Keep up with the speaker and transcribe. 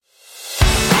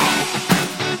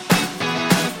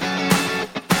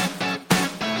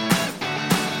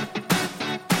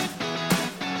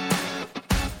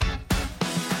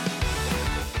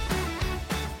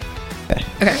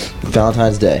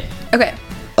Valentine's Day. Okay.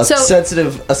 A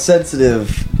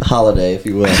sensitive holiday, if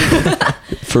you will.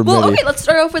 For well, many. okay, let's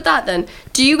start off with that then.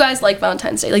 Do you guys like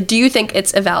Valentine's Day? Like, do you think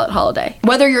it's a valid holiday?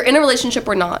 Whether you're in a relationship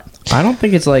or not. I don't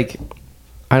think it's like...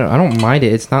 I don't mind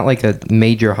it. It's not like a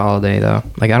major holiday, though.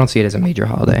 Like, I don't see it as a major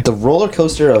holiday. The roller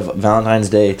coaster of Valentine's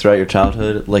Day throughout your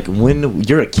childhood, like when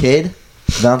you're a kid,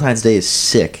 Valentine's Day is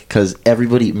sick because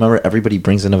everybody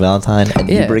brings in a Valentine and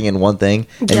you bring in one thing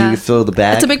and you fill the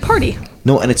bag. It's a big party.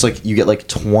 No, and it's like you get like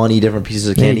 20 different pieces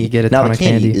of candy. You get a now ton the of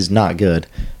candy is not good,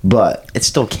 but it's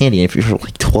still candy. If you're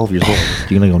like 12 years old,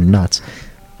 you're gonna go nuts.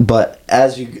 But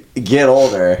as you get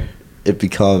older, it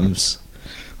becomes,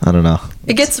 I don't know.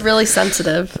 It gets really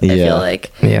sensitive, I feel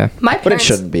like. Yeah. My parents, but it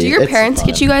shouldn't be. Do your It's parents fine.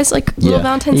 get you guys like little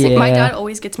Valentine's Day? Yeah. My dad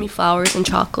always gets me flowers and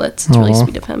chocolates. It's really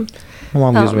sweet of him. My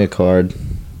mom gives me a card.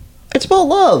 It's about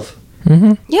love.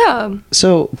 Mm-hmm. Yeah.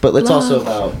 So, but it's also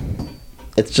about.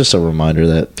 It's just a reminder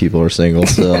that people are single.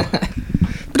 So,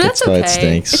 But that's why okay. it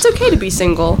stinks. It's okay to be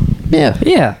single. yeah.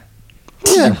 Yeah.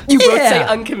 You both say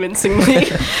unconvincingly.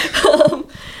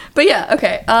 But yeah,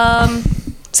 okay.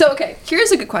 So okay,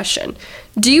 here's a good question.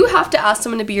 Do you have to ask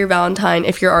someone to be your Valentine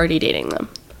if you're already dating them?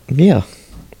 Yeah.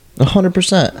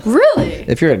 100%. Really?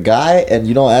 If you're a guy and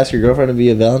you don't ask your girlfriend to be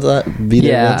a Valentine,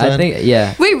 I think,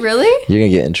 yeah. Wait, really? you're gonna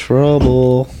get in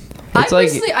trouble. I It's like-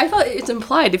 personally, I thought it's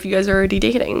implied if you guys are already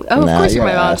dating. Oh, Nah, of course you're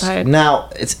my gotta ask. Valentine. Now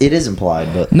it is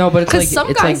implied, but No, but it's 'Cause like, some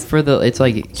it's like guys- for the, it's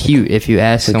like cute if you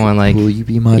ask someone like, will you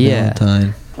be my Yeah.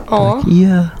 Valentine? Aw.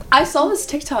 Yeah. I saw this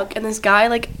TikTok and this guy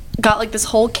like got like this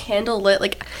whole candle lit.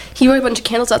 Like he lit a bunch of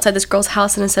candles outside this girl's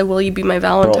house and it said, "Will you be my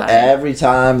Bro, Valentine?" every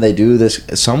time they do this,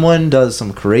 someone does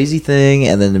some crazy thing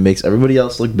and then it makes everybody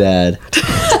else look bad.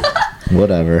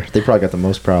 Whatever. They probably got the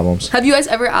most problems. Have you guys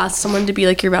ever asked someone to be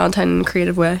like your Valentine in a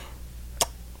creative way?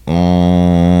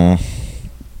 No,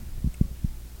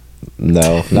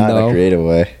 not in No. a creative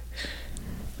way.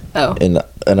 Oh. In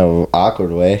an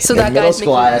awkward way. So in that middle guy's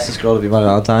school, making- I asked this girl to be my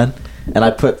Valentine, and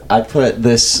I put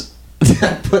this.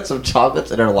 I put some chocolates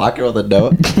in her locker with a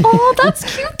note. Oh, that's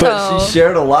cute But though. she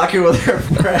shared a locker with her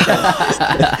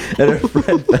friend, and her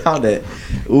friend found it.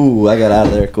 Ooh, I got out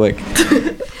of there quick.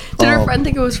 Did her friend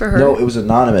think it was for her? No, it was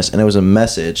anonymous, and it was a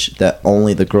message that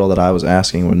only the girl that I was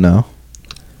asking would know.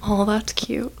 Oh, that's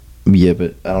cute. Yeah,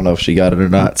 but I don't know if she got it or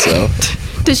not. So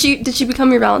Did she become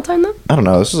your Valentine then? I don't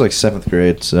know. This was like 7th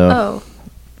grade, so Oh.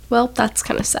 Well, that's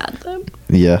kind of sad then.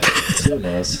 yeah. Who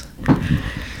knows?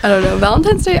 I don't know.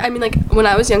 Valentine's Day, I mean, like, when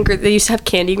I was younger, they used to have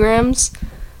candygrams.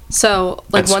 So,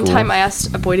 like, At one school? time I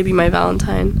asked a boy to be my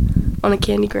Valentine on a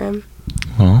candygram.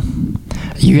 Huh?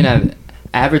 you can have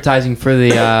advertising for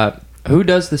the, who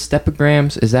does the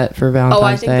stepograms? Is that for Valentine's Oh,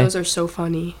 I think Day? those are so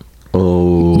funny.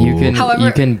 Oh. However-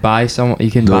 you can buy someone,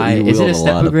 you can No, buy, you is it a wield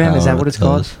a lot of stepogram? Is that power what it's with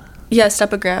called? those. Yeah,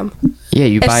 stepogram. Yeah,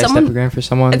 you If buy someone- a stepogram for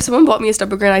someone. If someone bought me a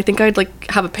stepogram, I think I'd, like,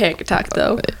 have a panic attack,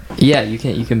 though. Yeah, you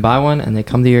can buy one, and they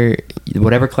come to your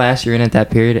whatever class you're in at that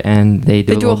period, and they do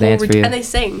They a do a little whole dance for you. and they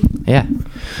sing. Yeah,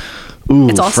 Ooh,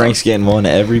 It's awesome. Frank's getting one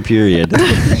every period.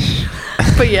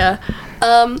 But yeah.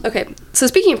 Okay, so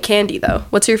speaking of candy, though,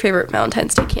 what's your favorite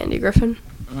Valentine's Day candy, Griffin?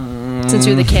 Since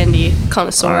you're the candy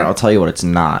connoisseur. All right, I'll tell you what it's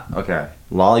not. Okay.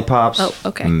 Lollipops. Oh,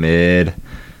 okay. Mid.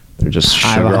 They're just I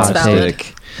have a sugar on hot a take.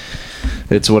 stick.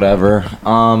 It's whatever.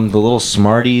 The little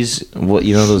Smarties. What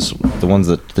the ones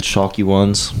the chalky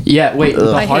ones. yeah. Wait, Ugh.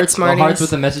 the I hate hearts Smarties. with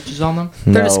the messages on them.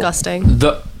 They're No. disgusting.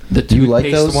 The You like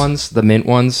toothpaste those? ones, the mint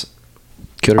ones,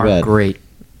 Good or are bad? great.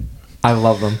 I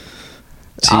love them.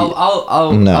 See,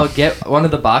 I'll no. get one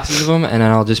of the boxes of them, and then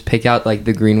I'll just pick out like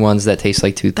the green ones that taste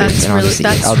like toothpaste, That's and I'll really- just eat.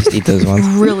 that's- I'll just eat those ones.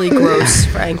 Really gross,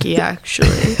 Frankie, actually.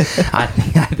 I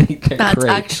think they're That's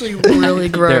great. actually really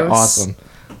gross. They're awesome.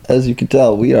 As you can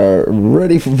tell, we are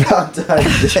ready for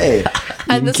Valentine's Day.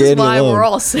 And Leave this is candy why alone. we're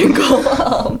all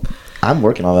single. I'm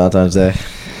working on Valentine's Day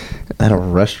at a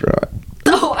restaurant.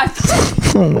 Oh,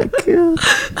 Oh my god.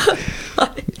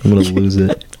 I'm gonna lose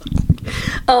it.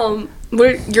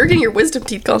 you're getting your wisdom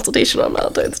teeth consultation on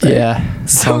Valentine's Day. Yeah.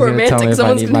 So Someone's gonna tell romantic. me if I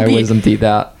Someone's need gonna my be wisdom teeth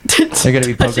out. They're gonna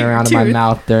be poking touching around in your my tooth.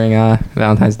 mouth during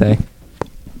Valentine's Day.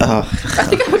 Oh. I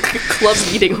think I have a club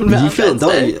meeting on You feel,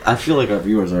 Valentine's Day. I feel like our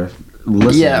viewers are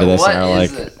listening to this and are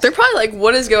like, it? They're probably like,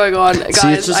 "What is going on, guys?"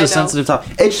 see, it's just I a know. sensitive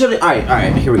topic. It should. All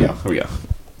right. Here we go.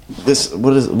 This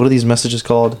what are these messages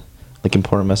called? Like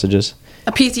important messages.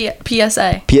 A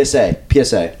PSA.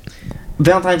 PSA.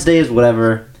 Valentine's Day is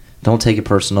whatever. Don't take it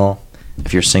personal.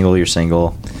 If you're single, you're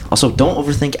single. Also, don't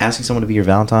overthink asking someone to be your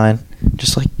Valentine.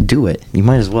 Just like do it. You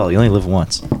might as well. You only live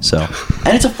once. So,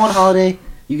 and it's a fun holiday.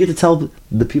 You get to tell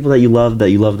the people that you love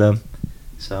them.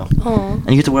 So, Aw. and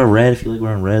you get to wear red if you like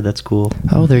wearing red. That's cool.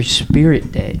 Oh, there's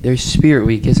Spirit Day. There's Spirit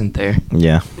Week, isn't there?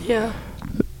 Yeah. Yeah.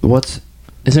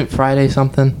 Isn't Friday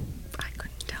something? I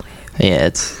couldn't tell you. Yeah,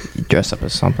 it's dress up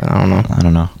as something. I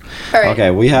don't know. All right.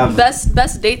 Okay, we have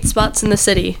best date spots in the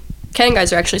city. Ken and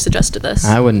Geyser actually suggested this.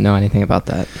 I wouldn't know anything about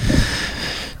that.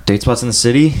 date spots in the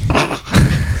city.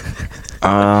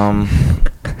 I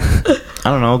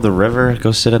don't know, the river.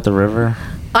 Go sit at the river.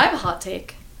 I have a hot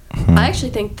take. I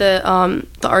actually think the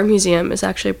art museum is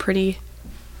actually a pretty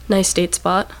nice date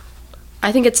spot.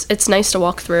 I think it's nice to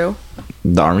walk through.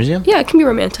 The art museum? Yeah, it can be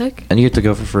romantic. And you get to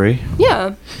go for free?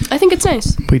 Yeah, I think it's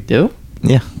nice. We do?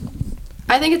 Yeah.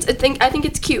 I think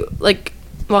it's cute, like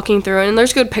walking through, and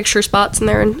there's good picture spots in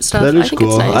there and stuff. That is I think cool.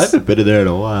 It's nice. I haven't been in there in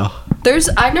a while.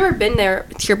 I've never been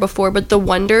here before, but the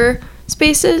Wonder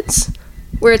spaces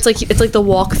where it's like the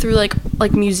walk through like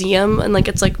museum, and like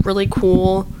it's like really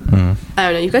cool. I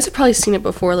don't know. You guys have probably seen it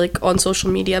before, like on social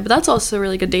media, but that's also a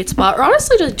really good date spot. Or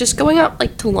honestly, just going out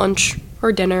like to lunch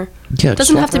or dinner. Yeah, It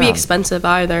doesn't have to be expensive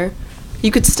either.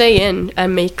 You could stay in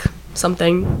and make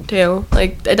something too.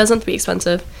 Like it doesn't have to be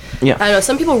expensive. Yeah. I don't know.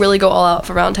 Some people really go all out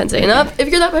for Valentine's Day, and if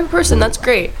you're that type of person, that's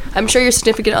great. I'm sure your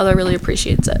significant other really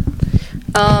appreciates it.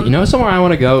 You know somewhere I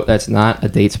want to go that's not a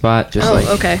date spot? Just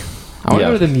Okay. I want to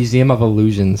go to the Museum of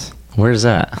Illusions. Where's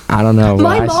that? I don't know.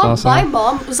 My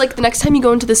mom was like, the next time you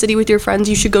go into the city with your friends,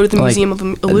 you should go to the Museum of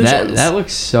Illusions. That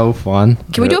looks so fun.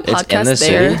 Can we do a It's in podcast the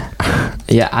there?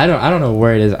 city? Yeah, I don't know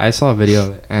where it is. I saw a video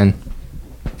of it, and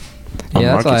On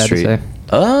yeah, that's all I Market had Street. to say.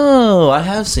 Oh, I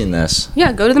have seen this.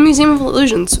 Yeah, go to the Museum of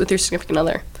Illusions with your significant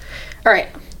other. All right.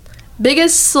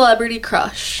 Biggest celebrity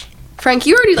crush. Frank,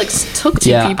 you already took two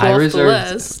people off the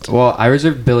list. Well, I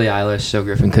reserved Billie Eilish, so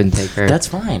Griffin couldn't take her. That's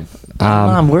fine.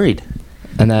 I'm worried.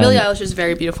 And then Billie Eilish is a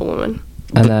very beautiful woman.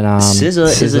 And then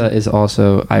SZA is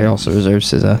also. I also reserved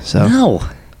SZA. So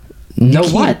No.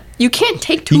 what? You can't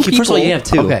take two people. First of all, you have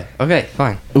two. Okay,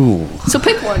 fine. Ooh. So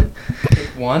pick one.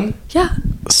 One. Yeah.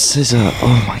 SZA.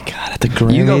 Oh my god, at the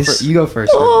Grammys. You go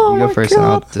first. Oh you go my first, and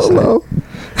I'll God. decide.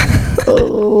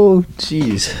 Oh,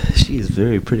 jeez. She is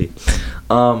very pretty.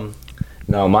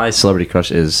 No, my celebrity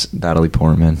crush is Natalie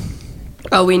Portman.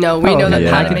 Oh, we know. We know that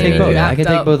yeah, Pat I can and take Amy both. I act can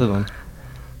take up. both of them.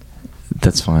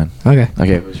 That's fine. Okay.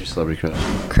 Okay, who's your celebrity crush?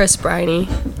 Chris Briney.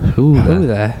 Who? Who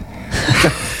that?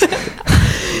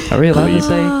 Are we allowed to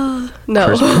say? No.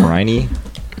 Chris Briney?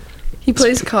 He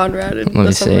plays Conrad in Let me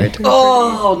The Summer I see. Turned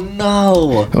Oh,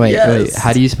 no. Wait. Yes.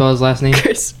 How do you spell his last name? Pretty.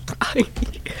 Chris Briney.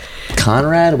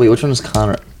 Conrad? Wait, which one is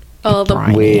Conrad? Oh, the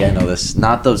Briney. Wait, I know this.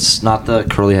 Not the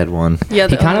curly head one. yeah.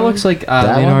 He kind of looks like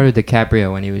That Leonardo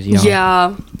DiCaprio when he was young.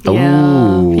 Yeah. Ooh.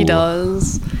 Yeah. He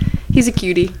does. He's a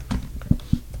cutie,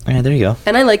 Yeah, there you go.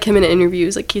 and I like him in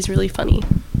interviews. Like he's really funny.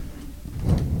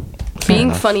 Being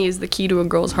enough. funny is the key to a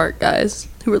girl's heart, guys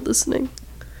who are listening.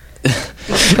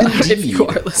 If you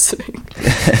are listening.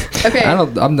 Okay.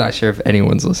 I'm not sure if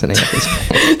anyone's listening at this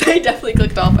point. They definitely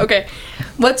clicked off. Okay.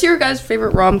 What's your guys'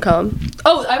 favorite rom-com?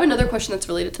 Oh, I have another question that's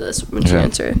related to this. When you Okay.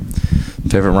 answer.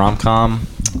 Favorite rom-com?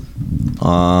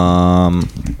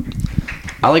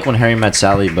 I like When Harry Met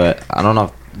Sally, but I don't know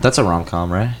if that's a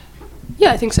rom-com, right?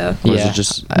 Yeah, I think so. Or is Yeah. it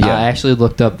just I actually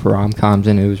looked up rom-coms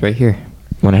and it was right here.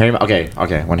 When Harry okay.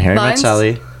 When Harry Met Mine's-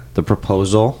 Sally, The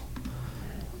Proposal.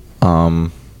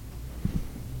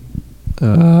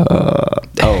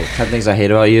 Oh, 10 Things I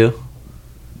Hate About You.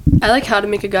 I like How to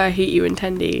Make a Guy Hate You in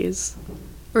 10 Days.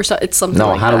 Or so, it's something No,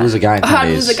 like How that. to Lose a Guy in 10 How to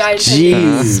Days. Lose a Guy in 10 Jeez,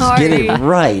 Days. Sorry. get it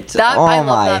right. That, oh I love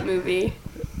my. that movie.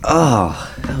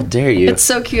 Oh, how dare you. It's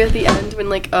so cute at the end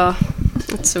when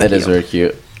it's so That cute. is very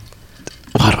cute.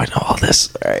 Why do I know all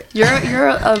this? All right.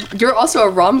 You're also a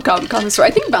rom-com connoisseur. I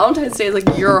think Valentine's Day is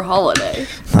like your holiday.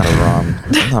 I'm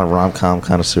not a rom-com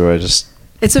connoisseur.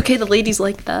 It's okay, the ladies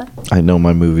like that. I know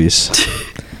my movies.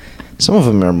 Some of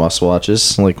them are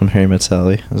must-watches, like When Harry Met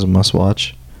Sally is a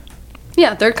must-watch.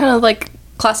 Yeah, they're kind of like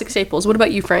classic staples. What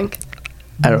about you, Frank?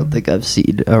 I don't think I've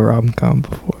seen a rom-com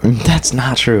before. That's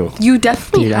not true. You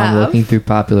definitely Dude, have. I'm looking through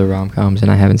popular rom-coms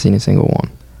and I haven't seen a single one.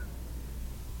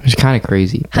 It's kind of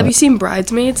crazy. Have but- you seen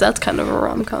Bridesmaids? That's kind of a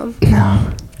rom-com.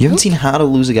 No. You haven't seen How to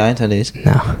Lose a Guy in 10 Days? No.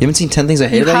 You haven't seen 10 Things I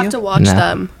Hate You About have You? to watch No.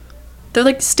 them. They're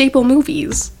like staple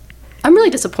movies. I'm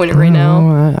really disappointed right now.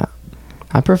 No,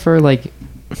 I prefer like.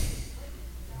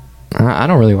 I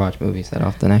don't really watch movies that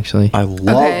often, actually. I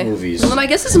love movies. Well, then I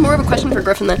guess this is more of a question for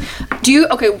Griffin then. Do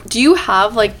you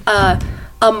have like a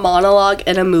monologue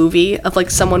in a movie of like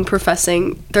someone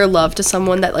professing their love to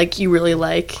someone that like you really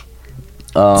like?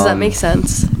 Does that make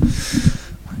sense?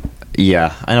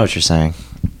 Yeah, I know what you're saying.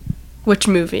 Which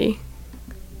movie?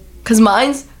 Cause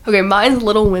mine's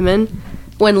Little Women,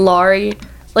 when Laurie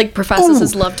like professes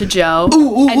his love to Joe,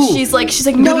 and she's like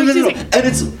no, And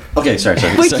it's okay. Sorry.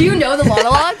 Wait, do you know the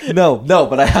monologue? No,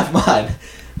 but I have mine.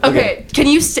 Okay. Can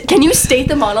you state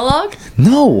the monologue?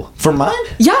 No, for mine.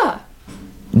 Yeah.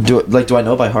 Do I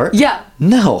know by heart? Yeah.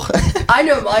 No. I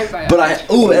know mine by heart.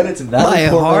 But and it's Natalie By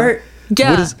Portman. heart?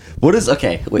 Yeah. What is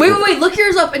okay? Wait. Look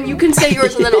yours up, and you can say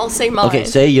yours, and then I'll say mine. Okay,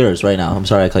 say yours right now. I'm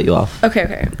sorry I cut you off.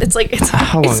 Okay. It's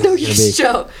How long it's no is it gonna use, be?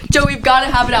 Joe. Joe, we've got to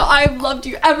have it out. I've loved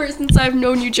you ever since I've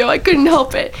known you, Joe. I couldn't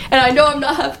help it, and I know I'm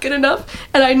not half good enough,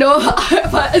 and I know.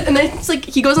 And then it's like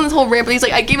he goes on this whole rant, but he's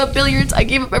like, I gave up billiards, I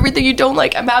gave up everything you don't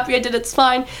like. I'm happy I did. It's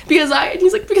fine because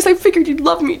I figured you'd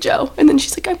love me, Joe. And then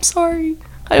she's like, I'm sorry.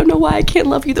 I don't know why I can't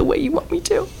love you the way you want me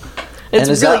to. And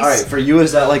is that all right for you?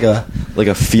 Is that like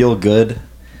a feel good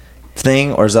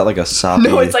thing, or is that like a soppy?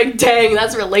 No, it's like, dang,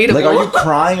 that's relatable. Like, are you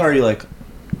crying or are you like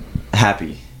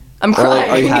happy? I'm Or crying. like,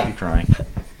 are you happy crying?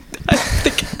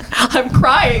 I'm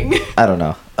crying. I don't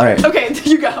know. All right. Okay,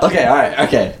 you go. Okay. All right.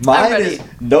 Okay. Mine ready. is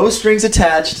No Strings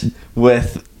Attached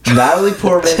with Natalie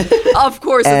Portman. Of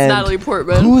course, it's And Natalie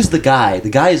Portman. Who is the guy? The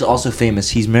guy is also famous.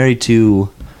 He's married to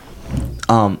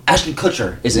Ashton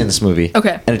Kutcher is in this movie.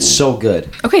 Okay. And it's so good.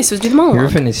 Okay, so do the monologue.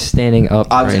 Griffin is standing up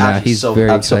right now. He's very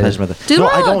I'm so excited. passionate about that. Do the No,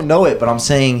 I monologue. don't know it, but I'm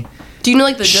saying Do you know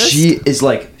like the gist?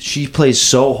 she plays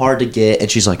so hard to get,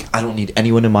 and she's like, I don't need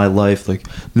anyone in my life, like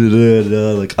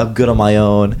I'm good on my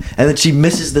own. And then she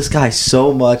misses this guy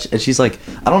so much, and she's like,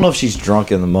 I don't know if she's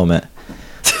drunk in the moment,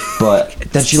 but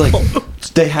then she like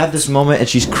they have this moment, and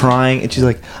she's crying, and she's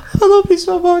like, I love you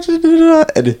so much,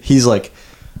 and he's like,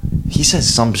 he says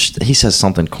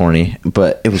something corny,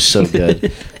 but it was so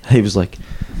good. he was like,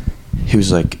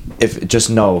 if just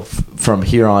know from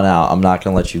here on out, I'm not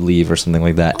gonna let you leave or something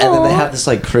like that. And then they have this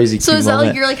like crazy. So cute is that moment.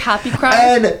 like your like happy cry?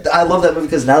 And I love that movie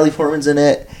because Natalie Portman's in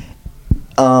it.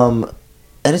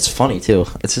 And it's funny too.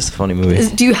 It's just a funny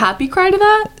movie. Do you happy cry to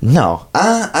that? No,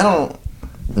 I don't.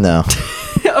 No.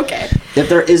 Okay. If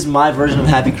there is my version of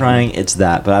happy crying, it's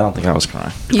that. But I don't think I was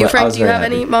crying. You, But I Frank, was do you very have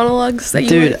happy. any monologues that you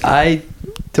Dude, like?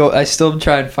 I still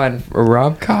try and find a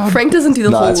rom-com. Frank doesn't do the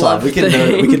No, whole that's fine. love We can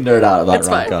thing. nerd out about It's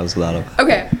fine. rom-coms without him.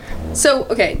 Okay. So,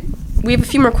 we have a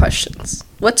few more questions.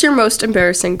 What's your most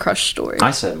embarrassing crush story?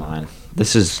 I said mine.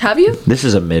 This is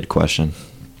a mid question.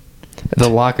 The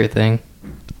locker thing.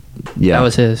 Yeah. That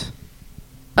was his.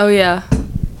 Oh, yeah.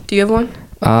 Do you have one?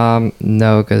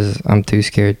 No, because I'm too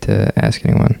scared to ask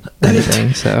anyone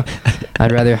anything, so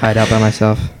I'd rather hide out by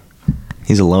myself.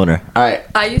 He's a loner. All right.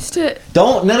 I used to...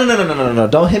 No.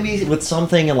 Don't hit me with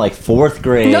something in like 4th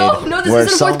grade. No, this where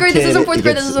isn't some 4th grade. This kid isn't 4th grade.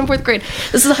 gets- This isn't 4th grade.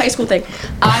 This is a high school thing.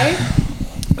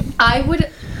 I would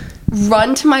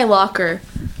run to my locker.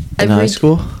 In high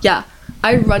school? Yeah.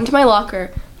 I'd run to my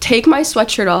locker, take my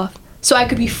sweatshirt off, so I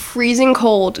could be freezing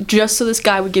cold just so this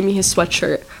guy would give me his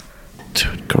sweatshirt.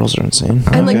 Dude, girls are insane.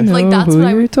 And like that's what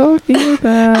I you're talking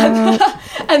about.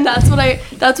 and that's what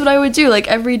I would do like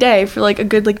every day for like a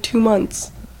good like 2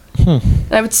 months. And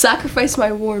I would sacrifice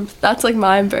my warmth. That's like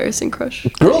my embarrassing crush.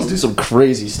 Girls do some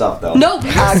crazy stuff though. No,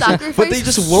 people sacrifice but they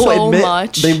just won't so admit.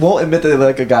 much. They won't admit that they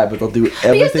like a guy, but they'll do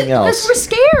everything because else. we're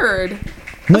scared.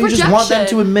 No, of you just want them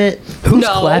rejection. to admit. Who's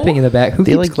No. clapping in the back? Who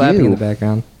They keeps like clapping you. in the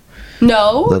background?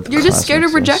 No, The you're just scared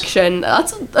of classmates. rejection.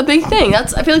 That's a big thing. I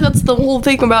feel like that's the whole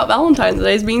thing about Valentine's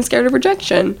Day is being scared of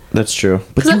rejection. That's true.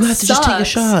 But 'Cause you that have to just take a sucks.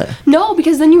 shot. No,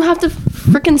 because then you have to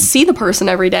freaking see the person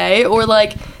every day or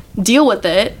like deal with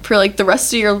it for like the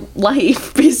rest of your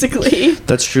life, basically.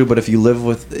 That's true. But if you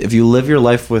live your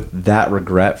life with that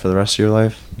regret for the rest of your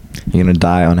life, you're gonna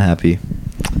die unhappy.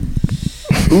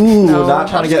 Ooh, No, not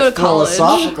trying I'll to just go get to college.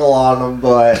 philosophical on them,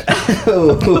 but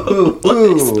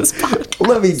ooh, this podcast?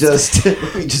 let me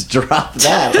just drop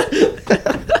that.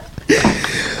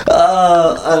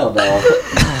 I don't know.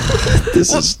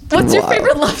 This is What's your wild.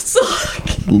 favorite love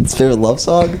song? Favorite love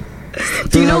song?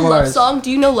 Do you know Bruno Love Mars. Song? Do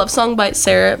you know Love Song by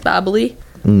Sarah Babley?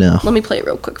 No. Let me play it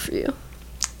real quick for you.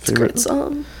 It's a great Favorite-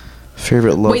 song.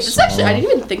 Favorite love Wait, this song. actually I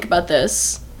didn't even think about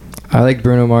this. I like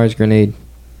Bruno Mars' Grenade.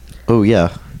 Oh yeah.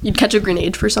 You'd catch a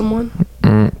grenade for someone?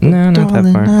 No, not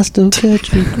that far. I still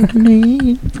catch you.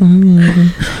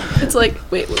 It's like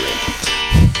wait.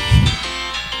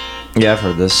 Yeah, I've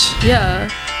heard this. Yeah.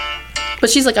 But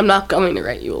she's like, I'm not going to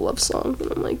write you a love song.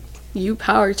 And I'm like, you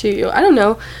power to you. I don't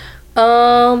know.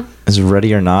 Is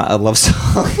Ready or Not a love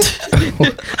song?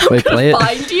 Wait, play it.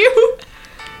 Find you.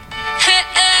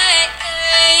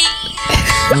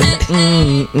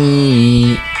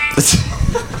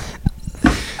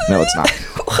 No, it's not.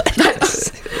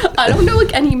 I don't know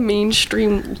like any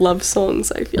mainstream love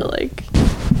songs. I feel like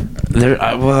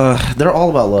They're all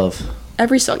about love.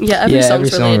 every song, every Yeah, song's every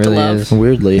song related really to love, is.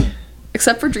 Weirdly.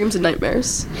 except for Dreams and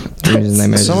Nightmares. Dreams and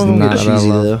Nightmares Some is of them not get about cheesy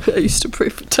love. though. I used to pray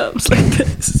for times like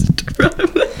this. To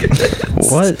rhyme like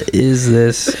this. What is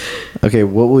this? Okay, Okay,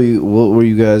 what will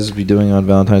you guys be doing on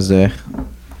Valentine's Day?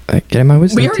 Getting my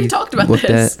wisdom We already teeth talked about looked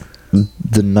this. at.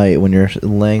 The night when you're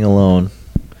laying alone.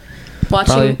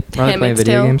 Probably Watching playing Handmaid's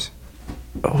video Tale. games.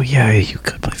 Oh yeah, you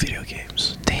could play video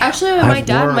games. Damn. Actually, I my have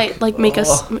dad work. might like make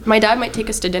us. My dad might take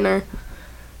us to dinner.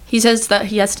 He says that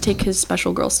he has to take his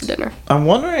special girls to dinner. I'm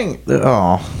wondering. Anyway.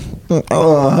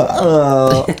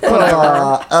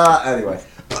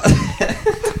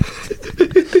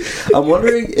 I'm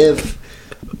wondering if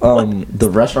the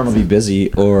restaurant will be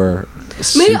busy or.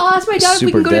 Maybe I'll ask my dad if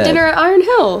we can go to dinner at Iron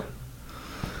Hill.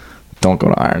 Don't go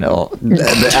to Iron Hill.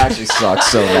 That actually sucks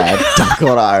so bad. Don't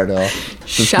go to Iron Hill.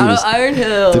 Shout out Iron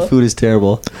Hill. The food is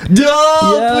terrible.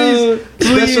 No,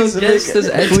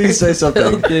 please say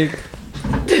something.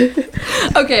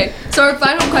 Okay, so our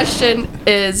final question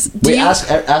is: Wait, ask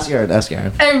Aaron. Ask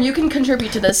Aaron. Aaron, you can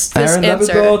contribute to this Aaron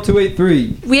answer. Leventhal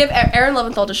 283. We have Aaron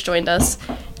Leventhal just joined us.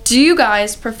 Do you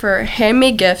guys prefer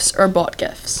handmade gifts or bought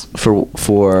gifts?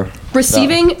 For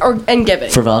Receiving and giving?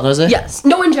 For Valentine's Day? Yes.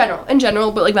 No, in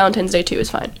general, but like Valentine's Day too is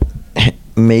fine.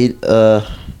 Made there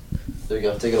you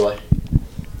go. Take it away.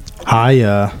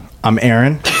 Hi, I'm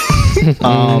Aaron.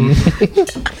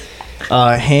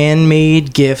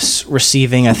 Handmade gifts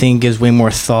receiving, I think, gives way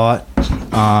more thought.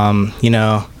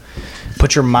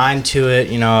 Put your mind to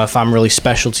it. If I'm really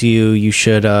special to you, you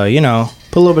should, put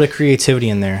a little bit of creativity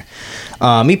in there.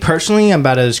 Me personally, I'm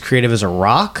about as creative as a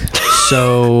rock.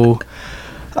 So,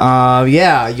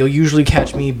 you'll usually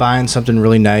catch me buying something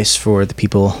really nice for the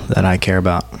people that I care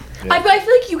about. Yeah. I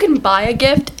feel like you can buy a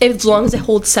gift as long as it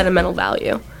holds sentimental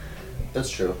value. That's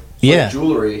true. Yeah. Like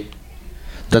jewelry.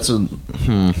 That's a.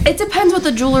 It depends what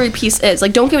the jewelry piece is.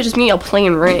 Like, don't give it just me a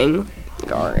plain ring.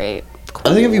 Like, all right.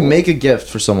 Cool. I think if you make a gift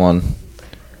for someone,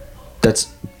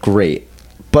 that's great.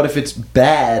 But if it's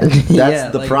bad,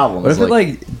 that's the problem. What if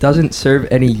it doesn't serve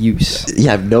any use? You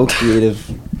have no creative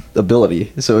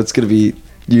ability, so it's gonna be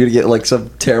you're gonna get some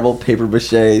terrible paper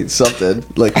mache something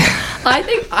like. I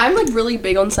think I'm really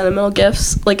big on sentimental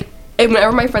gifts. Like,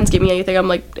 whenever my friends give me anything, I'm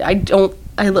like, I don't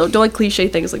like cliche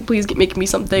things. Like, please make me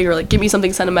something, or give me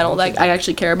something sentimental that I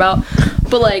actually care about.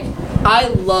 But I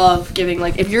love giving.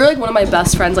 If you're one of my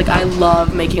best friends, I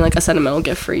love making a sentimental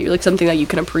gift for you, something that you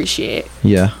can appreciate.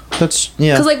 Yeah, that's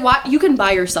Because why you can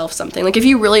buy yourself something. If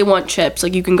you really want chips,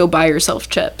 you can go buy yourself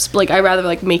chips. But I'd rather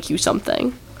make you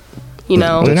something. You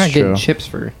know. You're not That's true. getting chips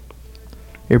for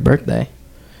your birthday.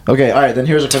 Okay, all right. Then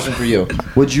here's a question for you: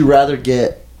 would you rather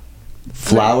get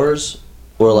flowers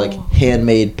or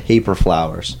handmade paper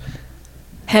flowers?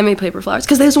 Handmade paper flowers,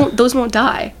 because those won't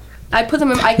die. I put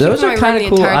them in. I keep Those them are in my room kind the of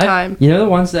cool. entire time. You know the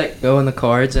ones that go in the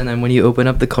cards, and then when you open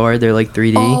up the card, they're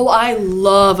 3D. Oh, I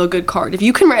love a good card. If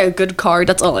you can write a good card,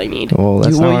 that's all I need. Well,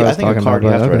 that's not what I was think talking a card about.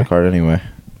 you have to but write a card anyway,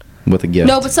 with a gift.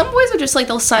 No, but some boys are just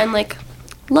they'll sign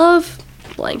love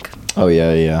blank. Oh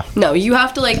yeah. No, you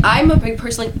have to I'm a big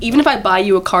person. Even if I buy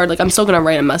you a card, I'm still gonna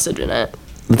write a message in it.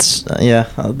 That's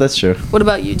that's true. What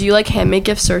about you? Do you like handmade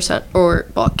gifts or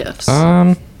bought gifts?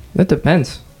 It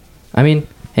depends. I mean,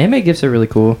 handmade gifts are really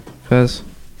cool because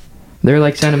they're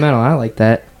sentimental. I like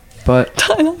that, but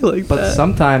that.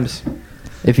 sometimes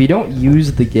if you don't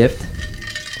use the gift,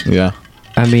 Yeah.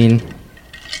 I mean,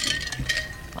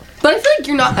 But I feel like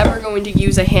you're not ever going to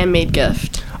use a handmade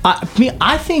gift.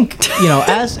 I think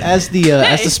as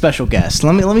the special guest.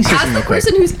 Let me say As something the real quick.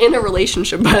 person who's in a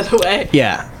relationship, by the way.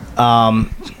 Yeah.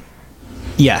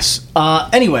 Yes.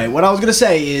 Anyway, what I was gonna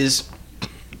say is,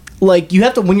 you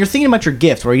have to, when you're thinking about your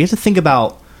gift, right? You have to think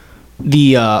about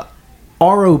the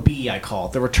ROB, I call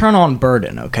it, the return on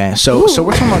burden. Okay. So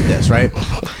we're talking about this, right?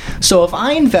 So if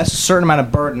I invest a certain amount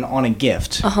of burden on a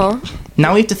gift,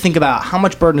 now we have to think about how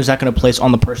much burden is that going to place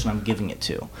on the person I'm giving it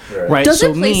to, right? Does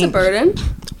it place a burden?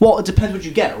 Well, it depends what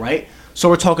you get, right? So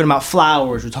we're talking about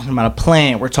flowers, we're talking about a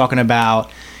plant, we're talking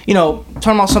about,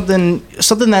 something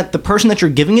that the person that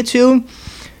you're giving it to,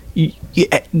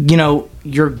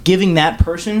 you're giving that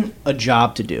person a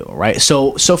job to do, right?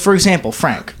 So for example,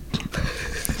 Frank.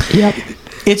 yep.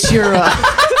 It's your.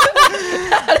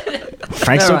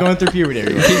 Frank's still going through puberty.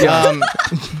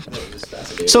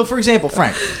 So for example,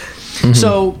 Frank. Mm-hmm.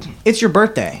 So it's your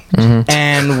birthday,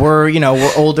 and we're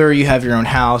older. You have your own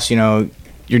house.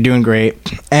 You're doing great,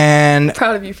 and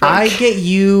Proud of you, Frank. I get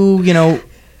you.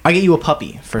 I get you a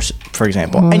puppy, for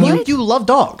example, and you love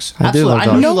dogs. I do love dogs.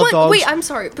 I know you No love one. dogs. Wait, I'm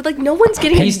sorry, but no one's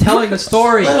getting. He's telling the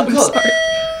story. I'm sorry.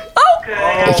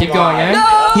 Oh. Keep going, eh?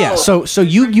 No. Yeah, so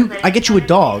you I get you a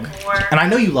dog, and I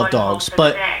know you love dogs,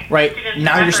 but right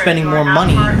now you're spending more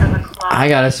money I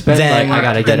gotta spend.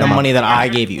 than the money that I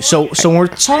gave you. So when we're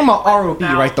talking about ROB,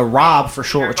 right, the ROB for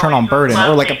short, return on burden,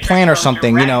 or a plan or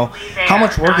something, how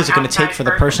much work is it going to take for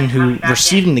the person who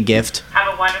receiving the gift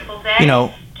you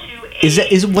know, is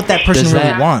it what that person Does really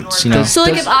that- wants? You know. So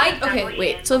like if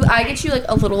I get you like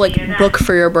a little like book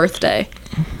for your birthday,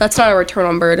 that's not a return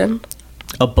on burden.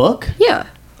 A book? Yeah.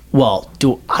 Well,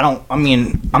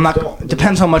 I'm not.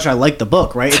 Depends how much I like the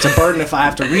book, right? It's a burden if I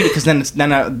have to read it, because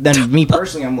then me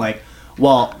personally, I'm like,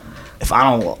 well, if I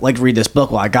don't like to read this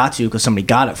book, well, I got to because somebody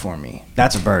got it for me.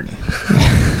 That's a burden.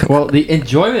 Well, the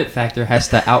enjoyment factor has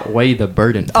to outweigh the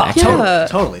burden factor. Yeah.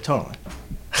 Totally.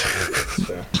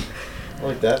 I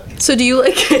like that. So do you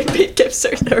like handmade gifts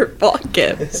or bought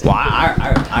gifts Well, I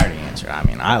already answered. I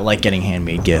mean, I like getting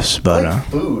handmade gifts, but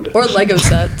Food. or Lego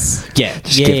sets? gift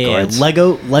cards.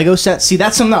 Lego sets. See,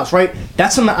 that's something else, right?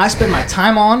 That's something I spend my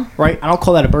time on, right? I don't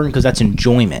call that a burden because that's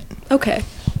enjoyment. Okay.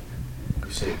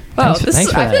 Wow, Thanks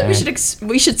for I feel that, like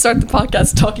we should start the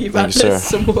podcast talking about Thank you, this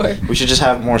sir. some more. We should just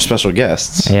have more special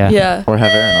guests. Yeah. Yeah. Or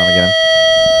have Aaron on again.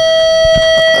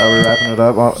 Are we wrapping it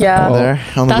up Yeah. there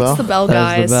on the That's bell? the bell, That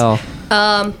guys. is the bell.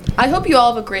 I hope you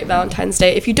all have a great Valentine's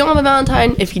Day. If you don't have a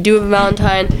Valentine, if you do have a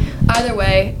Valentine, either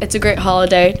way, it's a great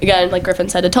holiday. Again, like Griffin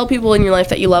said, to tell people in your life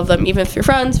that you love them, even if you're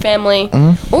friends, family,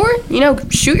 or,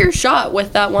 shoot your shot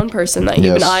with that one person that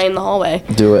you've been Yes. eyeing in the hallway.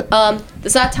 Do it. The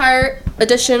satire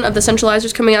edition of the Centralizer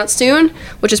is coming out soon,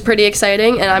 which is pretty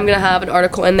exciting, and I'm going to have an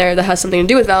article in there that has something to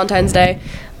do with Valentine's Day,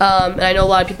 and I know a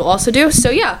lot of people also do. So,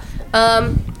 yeah.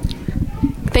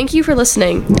 Thank you for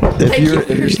listening. If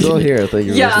you're still here, thank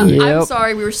you. Yeah, for listening. I'm Yep.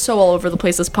 sorry we were so all over the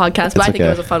place this podcast, but It's I think it okay.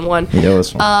 was a fun one. Yeah, it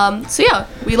was fun. So yeah,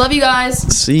 we love you guys.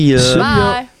 See ya.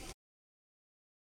 Bye.